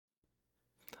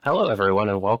Hello, everyone,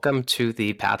 and welcome to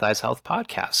the Pathize Health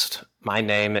Podcast. My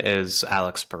name is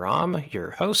Alex Baram, your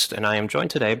host, and I am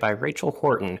joined today by Rachel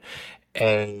Horton,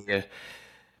 a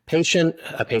patient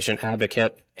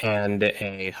advocate, and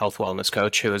a health wellness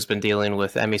coach who has been dealing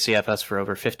with ME/CFS for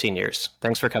over 15 years.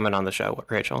 Thanks for coming on the show,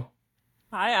 Rachel.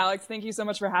 Hi, Alex. Thank you so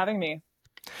much for having me.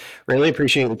 Really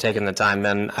appreciate you taking the time,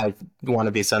 and I want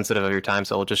to be sensitive of your time,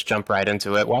 so we'll just jump right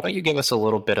into it. Why don't you give us a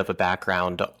little bit of a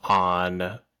background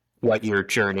on what your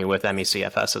journey with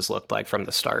ME/CFS has looked like from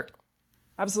the start?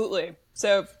 Absolutely.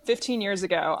 So 15 years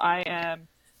ago, I am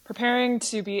preparing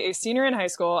to be a senior in high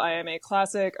school. I am a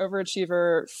classic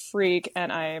overachiever freak,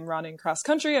 and I am running cross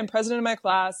country. I'm president of my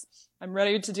class. I'm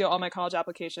ready to do all my college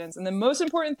applications. And the most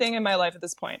important thing in my life at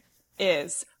this point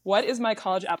is, what is my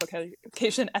college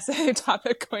application essay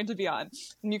topic going to be on?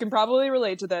 And you can probably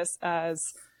relate to this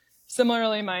as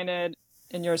similarly minded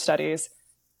in your studies.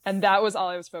 And that was all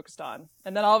I was focused on.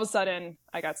 And then all of a sudden,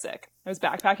 I got sick. I was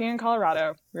backpacking in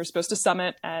Colorado. We were supposed to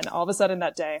summit. And all of a sudden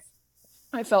that day,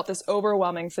 I felt this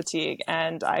overwhelming fatigue.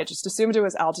 And I just assumed it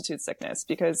was altitude sickness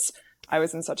because I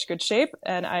was in such good shape.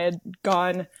 And I had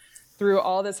gone through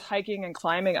all this hiking and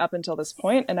climbing up until this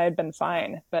point, and I had been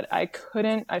fine. But I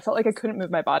felt like I couldn't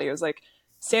move my body. It was like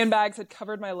sandbags had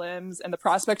covered my limbs, and the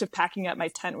prospect of packing up my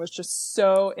tent was just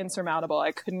so insurmountable.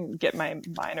 I couldn't get my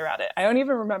mind around it. I don't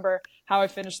even remember how I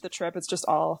finished the trip. It's just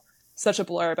all such a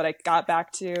blur. But I got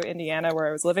back to Indiana, where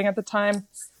I was living at the time,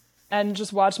 and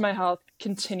just watched my health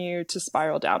continue to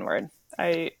spiral downward.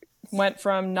 I went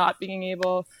from not being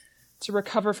able to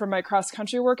recover from my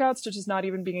cross-country workouts to just not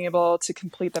even being able to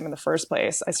complete them in the first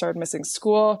place. I started missing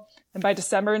school. And by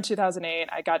December in 2008,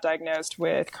 I got diagnosed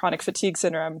with chronic fatigue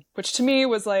syndrome, which to me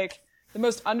was like the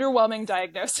most underwhelming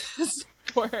diagnosis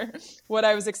for what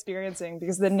I was experiencing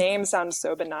because the name sounds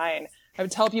so benign. I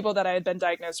would tell people that I had been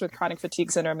diagnosed with chronic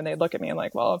fatigue syndrome, and they'd look at me and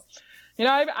like, well,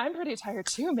 I'm pretty tired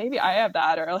too. Maybe I have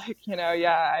that. Or like,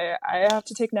 I have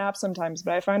to take naps sometimes,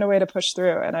 but I find a way to push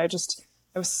through. And I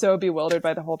was so bewildered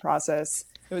by the whole process.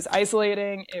 It was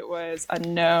isolating. It was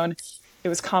unknown. It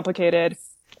was complicated.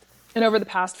 And over the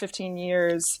past 15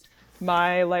 years,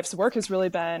 my life's work has really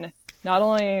been not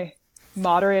only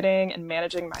moderating and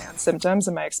managing my own symptoms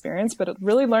and my experience, but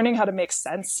really learning how to make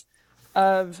sense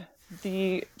of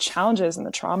the challenges and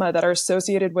the trauma that are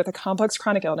associated with a complex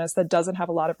chronic illness that doesn't have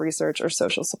a lot of research or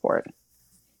social support.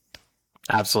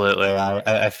 Absolutely.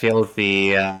 I feel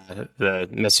the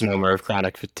misnomer of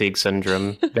chronic fatigue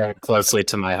syndrome very closely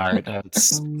to my heart.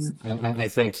 I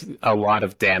think a lot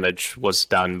of damage was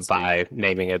done by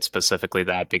naming it specifically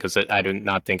that, because I do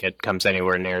not think it comes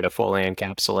anywhere near to fully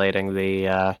encapsulating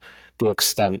the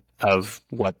extent of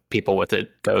what people with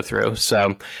it go through.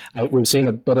 So we've seen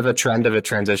a bit of a trend of it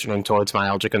transitioning towards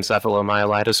myalgic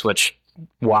encephalomyelitis, which,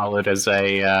 while it is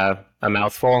a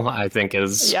mouthful, I think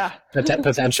is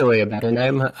potentially a better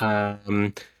name.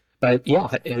 But yeah,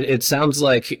 it sounds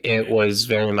like it was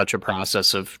very much a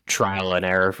process of trial and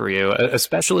error for you,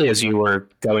 especially as you were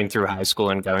going through high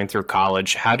school and going through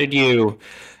college. How did you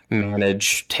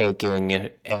manage taking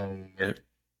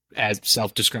as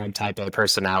self-described type A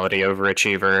personality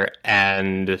overachiever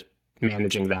and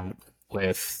managing that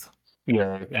with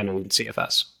your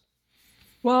ME/CFS?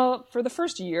 Well, for the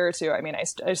first year or two,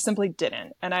 I simply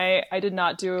didn't. And I did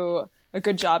not do a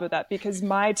good job of that because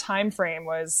my time frame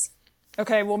was,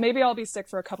 okay, well, maybe I'll be sick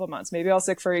for a couple months. Maybe I'll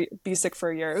be sick for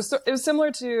a year. It was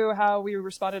similar to how we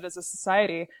responded as a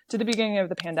society to the beginning of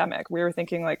the pandemic. We were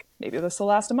thinking like, maybe this will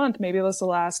last a month. Maybe this will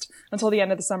last until the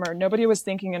end of the summer. Nobody was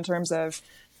thinking in terms of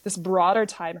this broader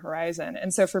time horizon.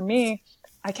 And so for me,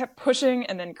 I kept pushing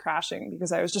and then crashing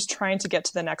because I was just trying to get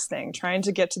to the next thing, trying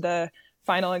to get to the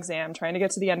final exam, trying to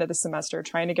get to the end of the semester,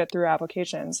 trying to get through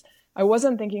applications. I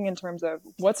wasn't thinking in terms of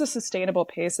what's a sustainable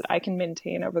pace that I can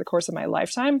maintain over the course of my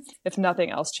lifetime if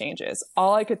nothing else changes.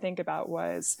 All I could think about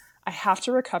was, I have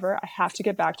to recover. I have to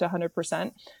get back to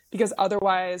 100% because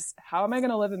otherwise, how am I going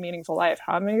to live a meaningful life?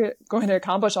 How am I going to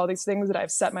accomplish all these things that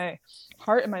I've set my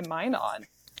heart and my mind on?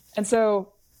 And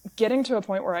so getting to a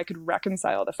point where I could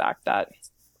reconcile the fact that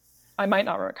I might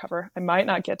not recover, I might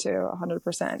not get to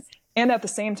 100%. And at the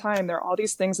same time, there are all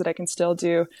these things that I can still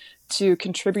do to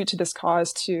contribute to this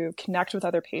cause, to connect with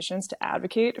other patients, to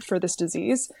advocate for this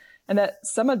disease, and that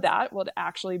some of that would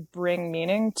actually bring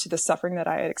meaning to the suffering that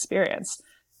I had experienced.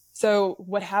 So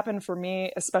what happened for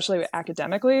me, especially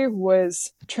academically,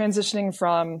 was transitioning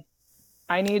from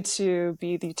I need to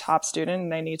be the top student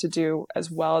and I need to do as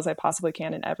well as I possibly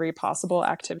can in every possible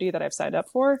activity that I've signed up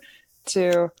for,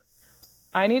 to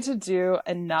I need to do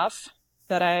enough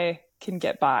that I can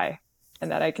get by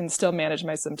and that I can still manage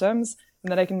my symptoms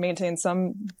and that I can maintain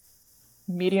some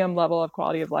medium level of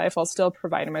quality of life while still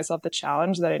providing myself the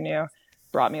challenge that I knew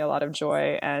brought me a lot of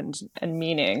joy and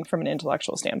meaning from an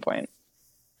intellectual standpoint.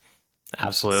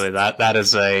 Absolutely. That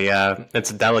is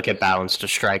it's a delicate balance to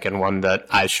strike, and one that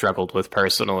I struggled with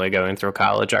personally going through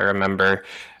college. I remember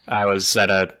I was at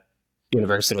a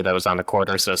university that was on the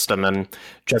quarter system, and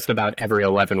just about every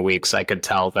 11 weeks I could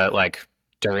tell that, like,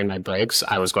 during my breaks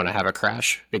I was going to have a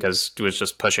crash because I was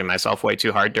just pushing myself way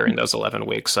too hard during those 11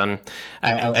 weeks. And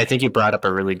I think you brought up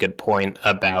a really good point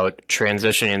about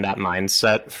transitioning that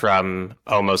mindset from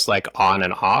almost like on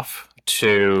and off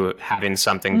to having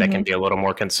something that can be a little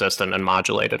more consistent and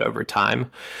modulated over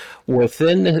time.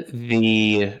 Within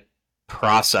the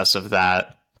process of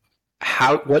that,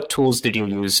 what tools did you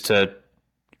use to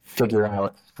figure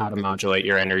out how to modulate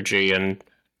your energy, and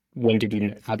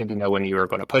how did you know when you were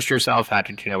going to push yourself? How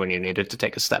did you know when you needed to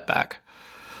take a step back?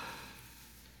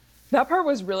 That part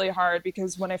was really hard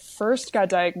because when I first got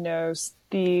diagnosed,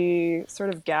 the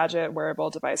sort of gadget wearable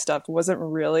device stuff wasn't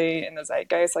really in the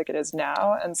zeitgeist like it is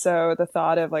now. And so the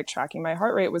thought of like tracking my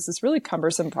heart rate was this really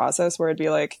cumbersome process where it'd be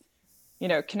like, you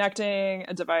know, connecting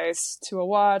a device to a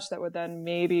watch that would then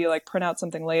maybe like print out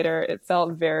something later. It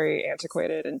felt very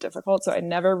antiquated and difficult. So I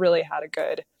never really had a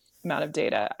good amount of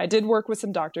data. I did work with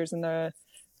some doctors in the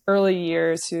early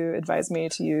years who advised me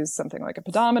to use something like a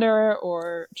pedometer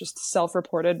or just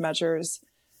self-reported measures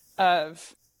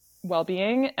of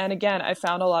well-being. And again, I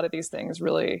found a lot of these things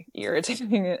really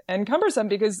irritating and cumbersome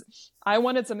because I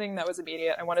wanted something that was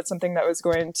immediate. I wanted something that was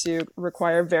going to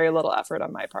require very little effort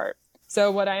on my part. So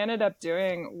what I ended up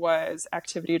doing was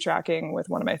activity tracking with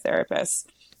one of my therapists.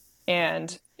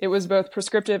 And it was both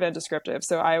prescriptive and descriptive.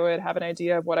 So I would have an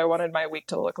idea of what I wanted my week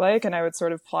to look like, and I would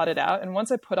sort of plot it out. And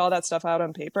once I put all that stuff out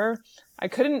on paper, I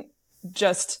could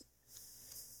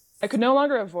no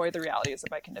longer avoid the realities of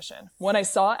my condition. When I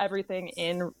saw everything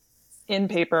in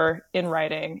paper, in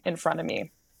writing, in front of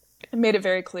me, it made it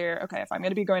very clear, okay, if I'm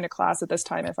going to be going to class at this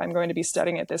time, if I'm going to be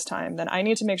studying at this time, then I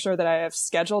need to make sure that I have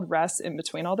scheduled rest in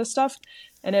between all this stuff.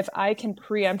 And if I can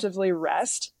preemptively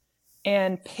rest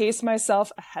and pace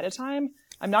myself ahead of time,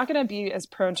 I'm not going to be as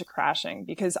prone to crashing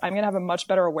because I'm going to have a much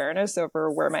better awareness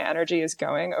over where my energy is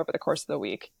going over the course of the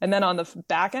week. And then on the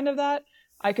back end of that,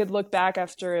 I could look back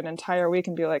after an entire week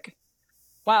and be like,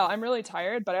 wow, I'm really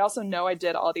tired, but I also know I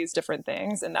did all these different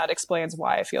things, and that explains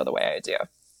why I feel the way I do.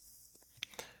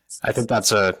 I think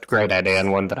that's a great idea,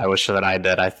 and one that I wish that I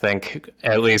did. I think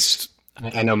at least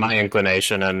I know my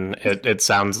inclination, and it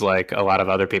sounds like a lot of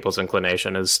other people's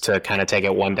inclination, is to kind of take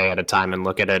it one day at a time and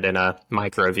look at it in a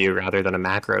micro view rather than a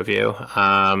macro view.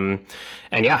 And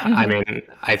yeah, I mean,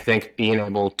 I think being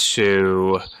able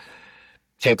to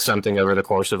take something over the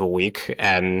course of a week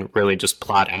and really just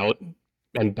plot out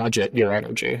and budget your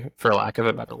energy, for lack of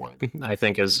a better word, I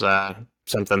think is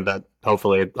something that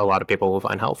hopefully a lot of people will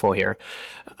find helpful here.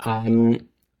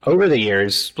 Over the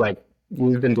years, like,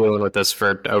 we've been dealing with this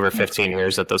for over 15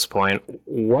 years at this point.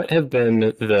 What have been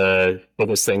the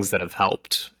biggest things that have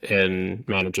helped in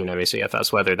managing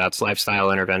ME/CFS, whether that's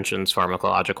lifestyle interventions,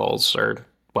 pharmacologicals, or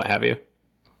what have you?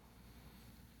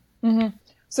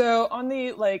 So on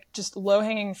the just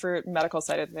low-hanging fruit medical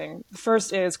side of things,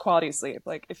 first is quality sleep.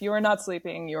 Like, if you are not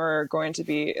sleeping, you're going to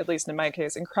be, at least in my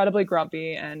case, incredibly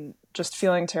grumpy and just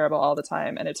feeling terrible all the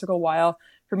time. And it took a while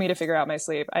for me to figure out my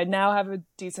sleep. I now have a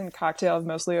decent cocktail of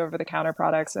mostly over-the-counter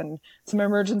products and some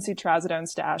emergency trazodone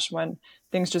stash when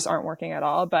things just aren't working at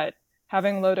all. But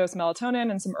having low-dose melatonin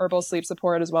and some herbal sleep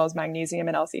support, as well as magnesium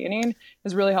and L-theanine,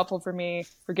 is really helpful for me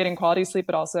for getting quality sleep,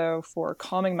 but also for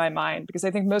calming my mind. Because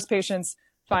I think most patients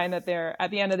find that they're,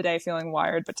 at the end of the day, feeling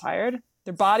wired but tired.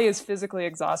 Their body is physically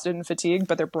exhausted and fatigued,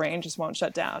 but their brain just won't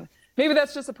shut down. Maybe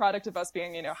that's just a product of us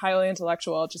being, highly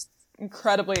intellectual, just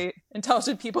incredibly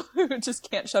intelligent people who just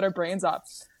can't shut our brains off.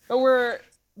 But we're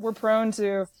prone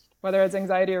to, whether it's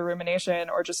anxiety or rumination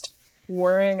or just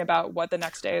worrying about what the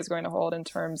next day is going to hold in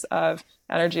terms of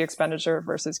energy expenditure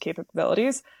versus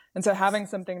capabilities. And so having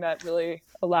something that really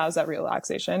allows that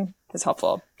relaxation is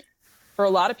helpful. For a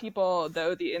lot of people,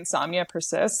 though, the insomnia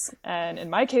persists. And in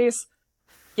my case,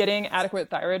 getting adequate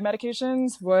thyroid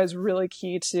medications was really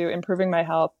key to improving my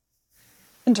health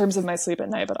in terms of my sleep at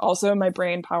night, but also my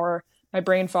brain power, my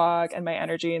brain fog, and my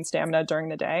energy and stamina during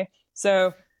the day.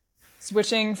 So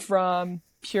switching from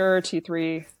pure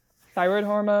T3 thyroid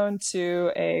hormone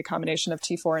to a combination of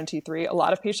T4 and T3. A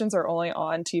lot of patients are only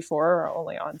on T4 or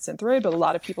only on Synthroid, but a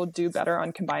lot of people do better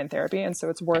on combined therapy. And so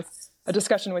it's worth a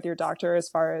discussion with your doctor as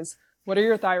far as what are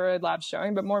your thyroid labs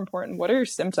showing, but more important, what are your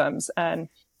symptoms, and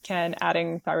can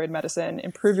adding thyroid medicine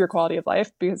improve your quality of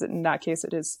life? Because in that case,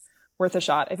 it is worth a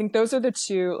shot. I think those are the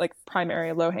two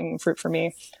primary low-hanging fruit for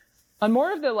me. On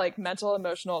more of the like mental,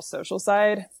 emotional, social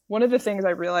side, one of the things I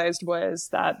realized was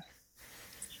that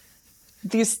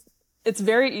it's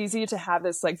very easy to have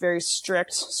this like very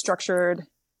strict, structured,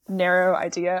 narrow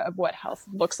idea of what health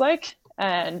looks like,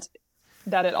 and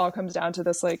that it all comes down to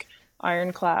this like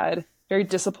ironclad, very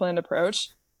disciplined approach.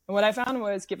 And what I found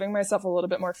was giving myself a little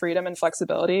bit more freedom and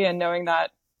flexibility, and knowing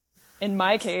that in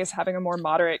my case, having a more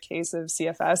moderate case of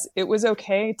CFS, it was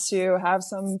okay to have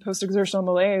some post-exertional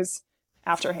malaise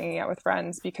after hanging out with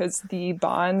friends, because the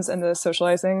bonds and the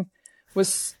socializing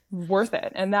was worth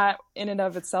it. And that in and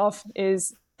of itself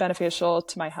is beneficial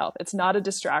to my health. It's not a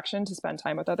distraction to spend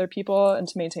time with other people and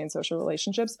to maintain social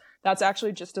relationships. That's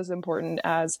actually just as important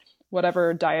as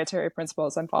whatever dietary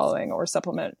principles I'm following or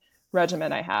supplement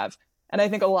regimen I have. And I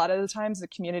think a lot of the times the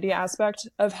community aspect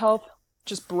of health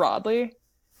just broadly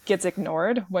gets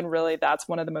ignored, when really that's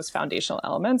one of the most foundational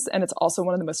elements. And it's also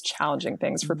one of the most challenging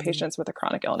things for patients with a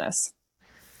chronic illness.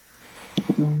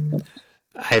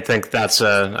 I think that's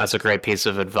a great piece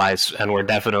of advice, and we're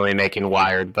definitely making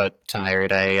Wired but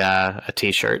Tired a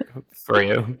t-shirt for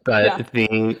you. But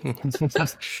yeah.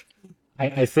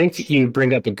 I think you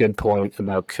bring up a good point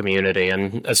about community,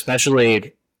 and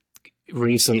especially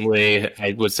recently,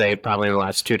 I would say probably in the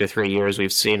last 2 to 3 years,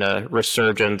 we've seen a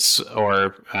resurgence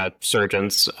or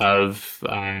surgence of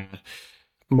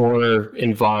more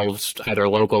involved either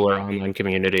local or online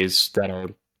communities that are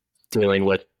dealing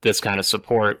with this kind of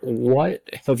support. What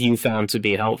have you found to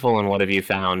be helpful, and what have you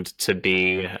found to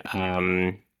be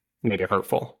maybe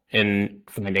hurtful in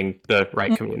finding the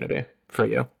right community for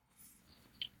you?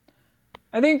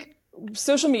 I think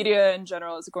social media in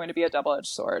general is going to be a double-edged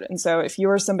sword. And so if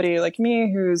you're somebody like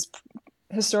me who's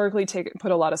historically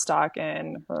put a lot of stock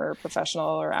in her professional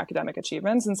or academic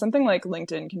achievements, and something like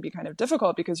LinkedIn can be kind of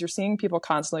difficult because you're seeing people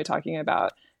constantly talking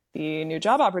about the new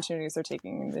job opportunities they're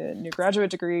taking, the new graduate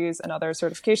degrees and other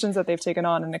certifications that they've taken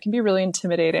on. And it can be really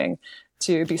intimidating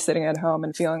to be sitting at home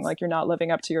and feeling like you're not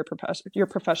living up to your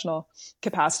professional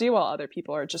capacity while other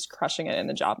people are just crushing it in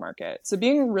the job market. So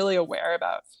being really aware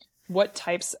about what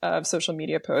types of social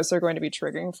media posts are going to be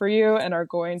triggering for you and are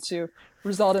going to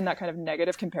result in that kind of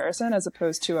negative comparison as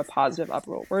opposed to a positive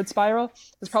upward spiral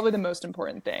is probably the most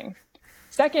important thing.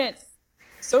 Second,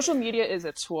 social media is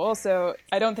a tool, so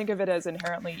I don't think of it as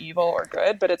inherently evil or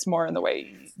good, but it's more in the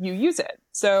way you use it.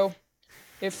 So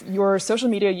if your social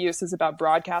media use is about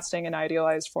broadcasting an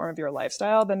idealized form of your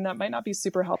lifestyle, then that might not be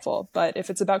super helpful. But if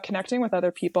it's about connecting with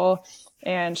other people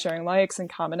and sharing likes and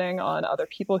commenting on other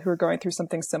people who are going through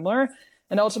something similar,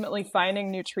 and ultimately finding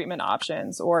new treatment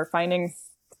options or finding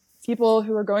people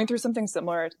who are going through something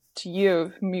similar to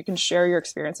you, whom you can share your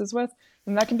experiences with,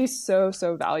 then that can be so,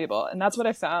 so valuable. And that's what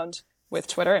I found with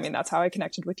Twitter. I mean, that's how I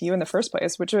connected with you in the first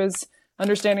place, which was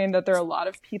understanding that there are a lot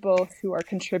of people who are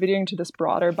contributing to this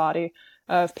broader body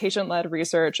of patient-led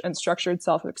research and structured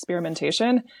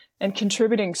self-experimentation, and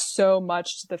contributing so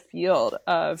much to the field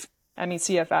of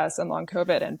ME/CFS and long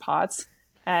COVID and POTS,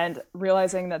 and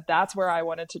realizing that that's where I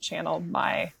wanted to channel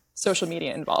my social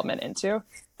media involvement into.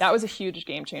 That was a huge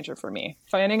game changer for me.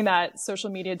 Finding that social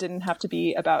media didn't have to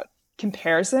be about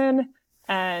comparison,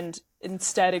 and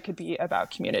instead it could be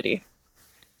about community.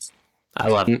 I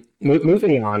love it.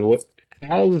 Moving on,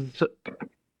 as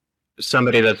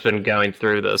somebody that's been going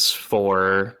through this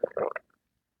for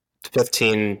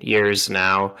 15 years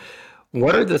now,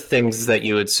 what are the things that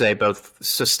you would say both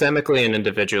systemically and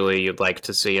individually you'd like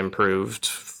to see improved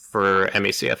for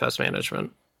ME/CFS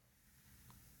management?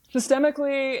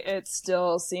 Systemically, it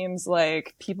still seems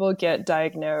like people get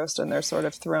diagnosed and they're sort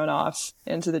of thrown off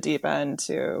into the deep end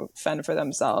to fend for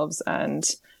themselves. And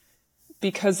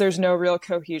because there's no real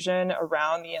cohesion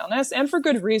around the illness, and for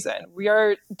good reason. We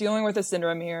are dealing with a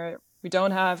syndrome here. We don't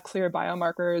have clear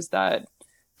biomarkers that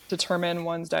determine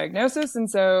one's diagnosis, and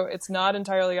so it's not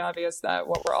entirely obvious that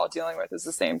what we're all dealing with is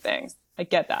the same thing. I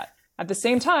get that. At the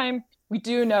same time, we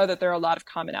do know that there are a lot of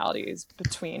commonalities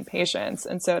between patients,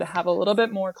 and so to have a little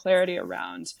bit more clarity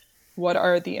around what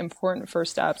are the important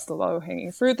first steps, the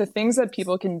low-hanging fruit, the things that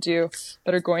people can do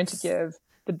that are going to give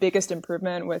the biggest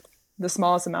improvement with the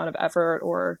smallest amount of effort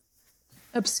or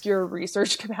obscure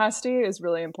research capacity is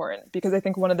really important. Because I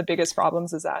think one of the biggest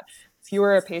problems is that if you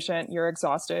are a patient, you're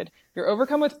exhausted, you're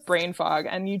overcome with brain fog,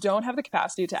 and you don't have the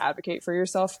capacity to advocate for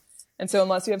yourself. And so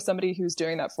unless you have somebody who's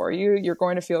doing that for you, you're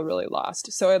going to feel really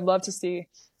lost. So I'd love to see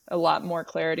a lot more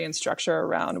clarity and structure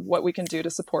around what we can do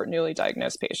to support newly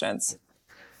diagnosed patients.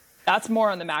 That's more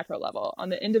on the macro level. On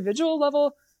the individual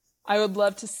level, I would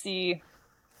love to see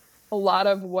a lot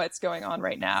of what's going on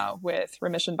right now with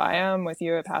Remission Biome, with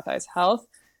you at Pathize Health,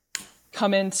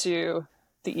 come into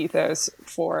the ethos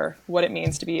for what it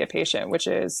means to be a patient, which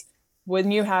is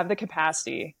when you have the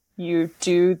capacity you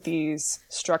do these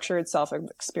structured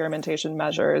self-experimentation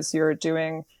measures, you're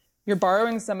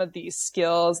borrowing some of these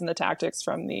skills and the tactics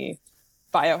from the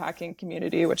biohacking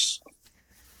community, which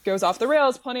goes off the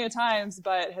rails plenty of times,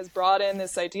 but has brought in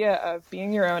this idea of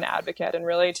being your own advocate and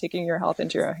really taking your health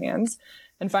into your hands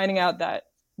and finding out that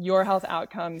your health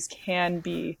outcomes can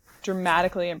be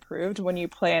dramatically improved when you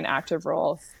play an active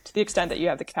role to the extent that you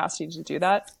have the capacity to do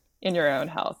that in your own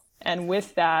health. And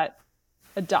with that,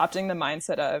 adopting the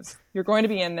mindset of you're going to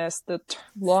be in this, the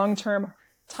long-term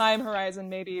time horizon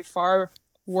may be far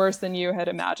worse than you had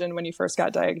imagined when you first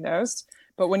got diagnosed.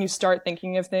 But when you start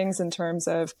thinking of things in terms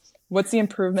of what's the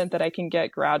improvement that I can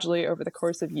get gradually over the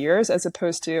course of years, as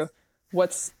opposed to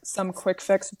what's some quick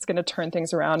fix that's going to turn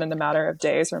things around in a matter of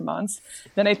days or months,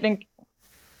 then I think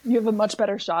you have a much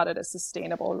better shot at a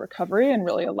sustainable recovery and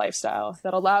really a lifestyle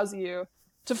that allows you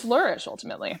to flourish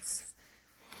ultimately.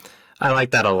 I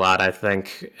like that a lot. I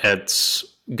think it's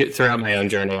throughout my own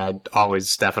journey, I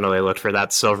always definitely looked for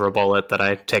that silver bullet that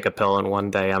I take a pill and one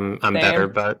day I'm better.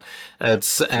 But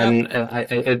it's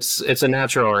it's a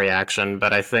natural reaction.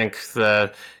 But I think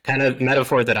the kind of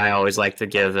metaphor that I always like to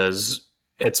give is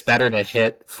it's better to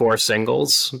hit 4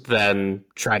 singles than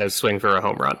try to swing for a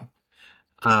home run.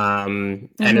 And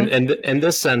in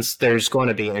this sense, there's going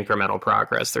to be incremental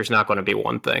progress. There's not going to be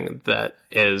one thing that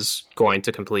is going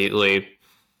to completely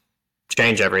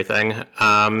change everything.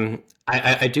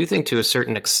 I do think to a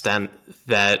certain extent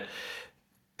that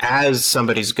as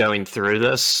somebody's going through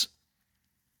this,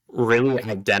 really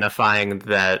identifying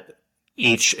that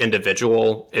each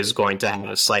individual is going to have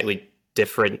a slightly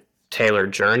different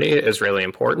tailored journey is really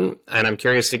important. And I'm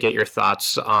curious to get your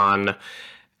thoughts on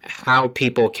how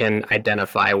people can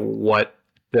identify what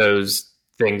those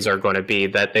things are going to be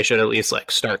that they should at least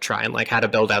like start trying, like how to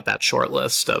build out that short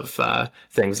list of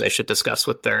things they should discuss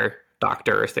with their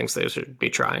doctor or things they should be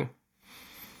trying.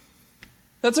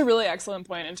 That's a really excellent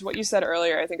point. And to what you said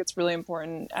earlier, I think it's really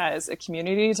important as a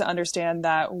community to understand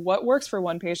that what works for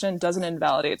one patient doesn't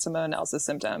invalidate someone else's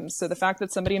symptoms. So the fact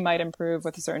that somebody might improve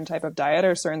with a certain type of diet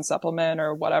or a certain supplement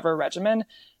or whatever regimen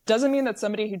doesn't mean that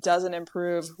somebody who doesn't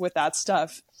improve with that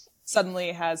stuff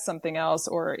suddenly has something else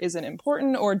or isn't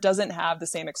important or doesn't have the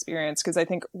same experience. Because I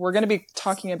think we're going to be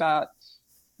talking about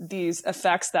these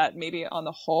effects that maybe on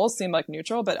the whole seem like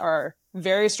neutral, but are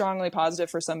very strongly positive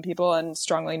for some people and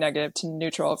strongly negative to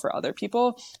neutral for other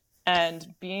people.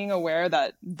 And being aware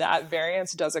that that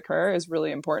variance does occur is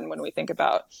really important when we think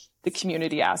about the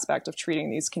community aspect of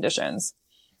treating these conditions.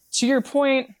 To your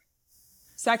point,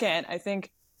 second, I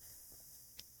think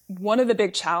one of the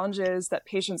big challenges that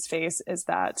patients face is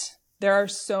that there are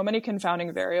so many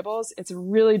confounding variables. It's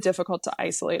really difficult to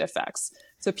isolate effects.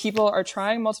 So people are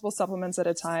trying multiple supplements at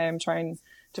a time, trying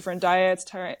different diets,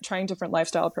 trying different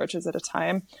lifestyle approaches at a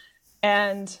time.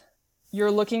 And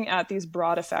you're looking at these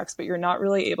broad effects, but you're not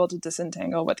really able to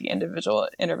disentangle what the individual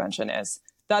intervention is.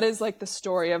 That is like the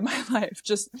story of my life,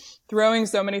 just throwing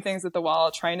so many things at the wall,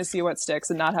 trying to see what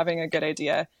sticks and not having a good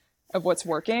idea of what's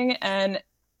working. And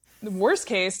the worst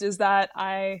case is that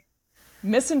I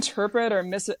misinterpret or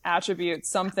misattribute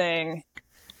something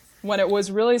when it was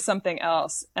really something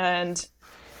else. And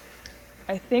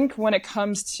I think when it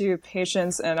comes to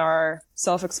patients and our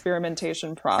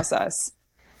self-experimentation process,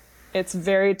 it's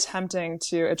very tempting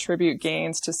to attribute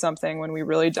gains to something when we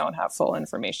really don't have full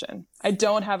information. I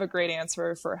don't have a great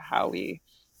answer for how we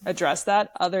address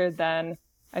that other than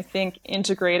I think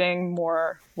integrating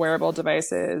more wearable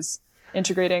devices,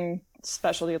 integrating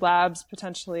specialty labs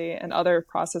potentially, and other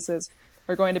processes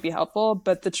are going to be helpful.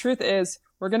 But the truth is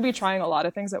we're going to be trying a lot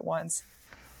of things at once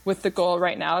with the goal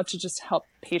right now to just help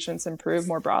patients improve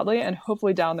more broadly. And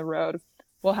hopefully down the road,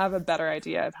 we'll have a better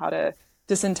idea of how to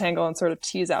disentangle and sort of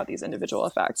tease out these individual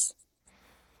effects.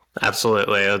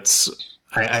 Absolutely.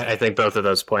 I think both of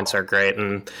those points are great.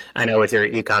 And I know with your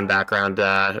econ background,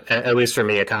 at least for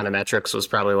me, econometrics was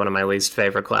probably one of my least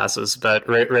favorite classes, but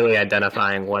really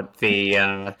identifying what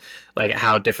the, like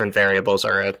how different variables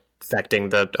are affecting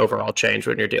the overall change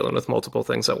when you're dealing with multiple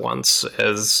things at once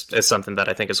is something that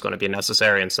I think is going to be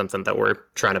necessary and something that we're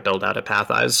trying to build out at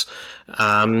Pathize.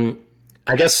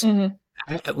 I guess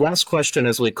last question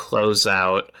as we close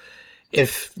out,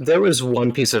 if there was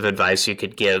one piece of advice you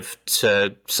could give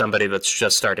to somebody that's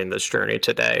just starting this journey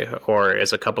today or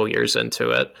is a couple years into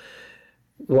it,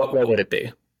 what would it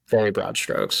be? Very broad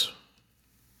strokes.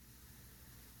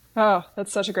 Oh,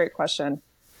 that's such a great question.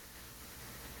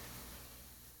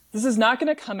 This is not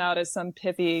going to come out as some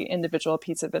pithy individual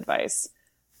piece of advice,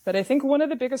 but I think one of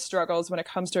the biggest struggles when it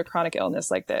comes to a chronic illness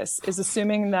like this is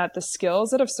assuming that the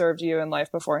skills that have served you in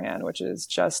life beforehand, which is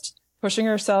just pushing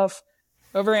yourself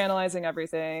overanalyzing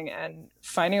everything and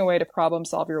finding a way to problem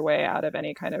solve your way out of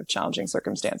any kind of challenging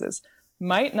circumstances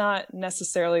might not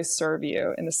necessarily serve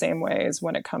you in the same ways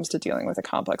when it comes to dealing with a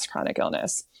complex chronic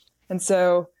illness. And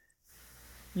so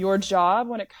your job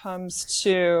when it comes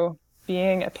to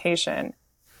being a patient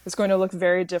is going to look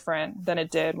very different than it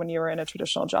did when you were in a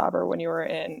traditional job or when you were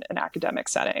in an academic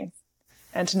setting.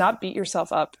 And to not beat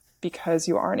yourself up because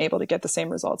you aren't able to get the same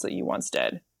results that you once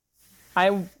did.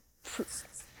 I,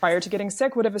 prior to getting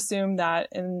sick, would have assumed that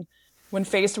when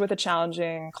faced with a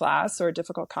challenging class or a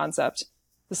difficult concept,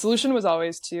 the solution was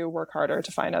always to work harder,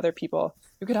 to find other people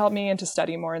who could help me and to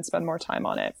study more and spend more time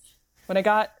on it. When I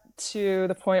got to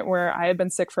the point where I had been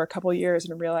sick for a couple of years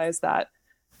and realized that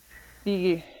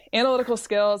the analytical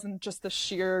skills and just the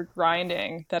sheer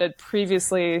grinding that had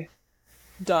previously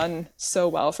done so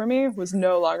well for me was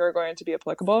no longer going to be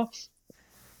applicable,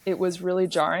 it was really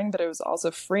jarring, but it was also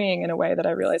freeing in a way that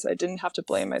I realized I didn't have to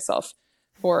blame myself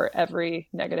for every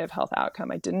negative health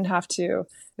outcome. I didn't have to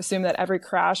assume that every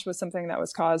crash was something that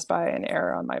was caused by an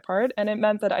error on my part. And it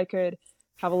meant that I could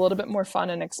have a little bit more fun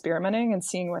in experimenting and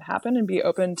seeing what happened and be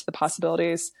open to the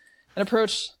possibilities and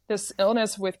approach this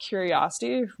illness with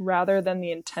curiosity rather than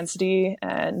the intensity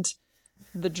and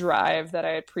the drive that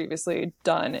I had previously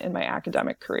done in my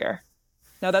academic career.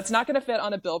 Now, that's not going to fit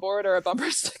on a billboard or a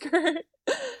bumper sticker.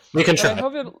 We can try.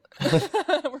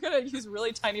 We're going to use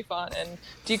really tiny font and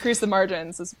decrease the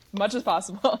margins as much as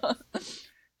possible.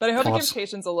 But I hope it gives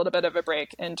patients a little bit of a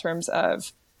break in terms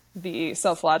of the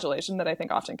self-flagellation that I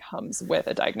think often comes with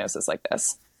a diagnosis like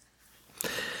this.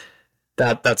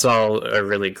 That's all a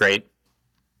really great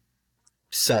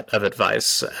set of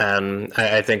advice, and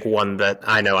I think one that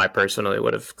I know I personally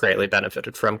would have greatly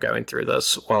benefited from going through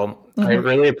this. Well, I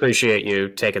really appreciate you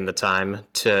taking the time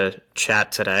to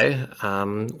chat today.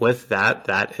 With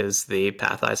that is the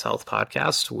Pathize Health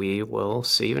Podcast. We will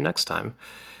see you next time.